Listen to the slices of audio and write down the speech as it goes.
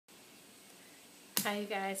Hi you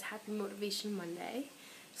guys, happy Motivation Monday.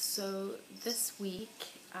 So this week,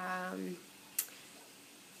 I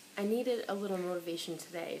needed a little motivation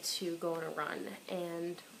today to go on a run,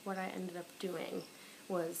 and what I ended up doing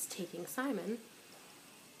was taking Simon,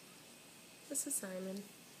 this is Simon,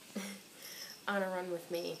 on a run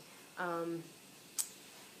with me.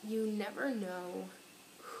 You never know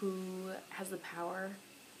who has the power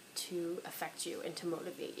to affect you and to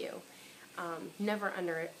motivate you. Never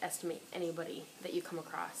underestimate anybody that you come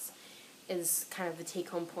across is kind of the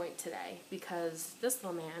take-home point today, because this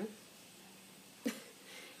little man,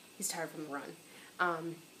 he's tired from the run.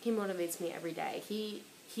 He motivates me every day. He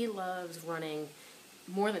loves running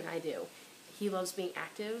more than I do. He loves being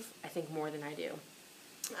active, I think, more than I do.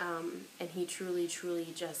 And he truly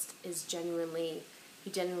just is genuinely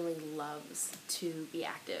loves to be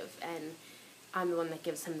active, and I'm the one that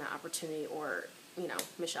gives him the opportunity, or,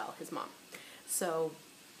 Michelle, his mom. So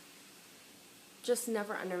just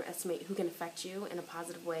never underestimate who can affect you in a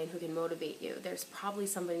positive way and who can motivate you. There's probably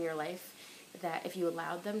somebody in your life that if you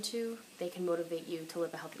allowed them to, they can motivate you to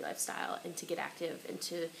live a healthy lifestyle and to get active and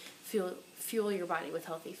to fuel your body with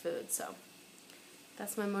healthy food. So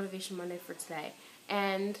that's my Motivation Monday for today.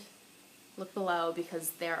 And look below,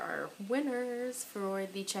 because there are winners for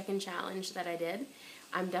the check-in challenge that I did.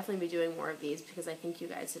 I'm definitely be doing more of these because I think you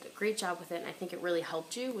guys did a great job with it, and I think it really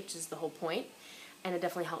helped you, which is the whole point, and it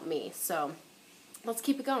definitely helped me. So let's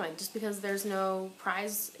keep it going. Just because there's no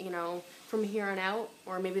prize, from here on out,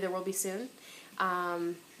 or maybe there will be soon,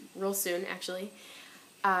 real soon actually,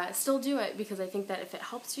 still do it, because I think that if it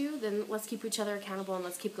helps you, then let's keep each other accountable and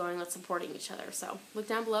let's keep going, let's supporting each other. So look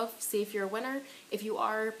down below, see if you're a winner. If you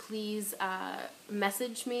are, please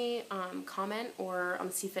message me, comment, or on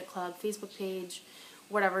the CFit Club Facebook page,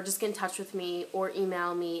 whatever. Just get in touch with me or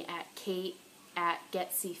email me at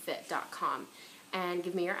kate@getcfit.com and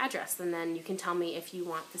give me your address, and then you can tell me if you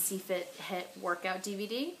want the CFit Hit workout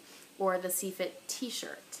DVD or the CFit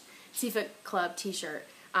t-shirt, CFit Club t-shirt.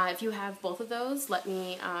 If you have both of those, let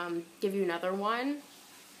me give you another one,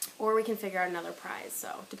 or we can figure out another prize.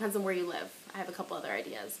 So depends on where you live. I have a couple other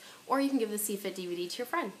ideas. Or you can give the CFit DVD to your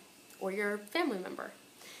friend or your family member.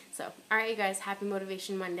 So, alright you guys, happy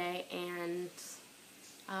Motivation Monday, and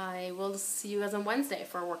I will see you guys on Wednesday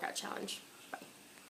for a workout challenge.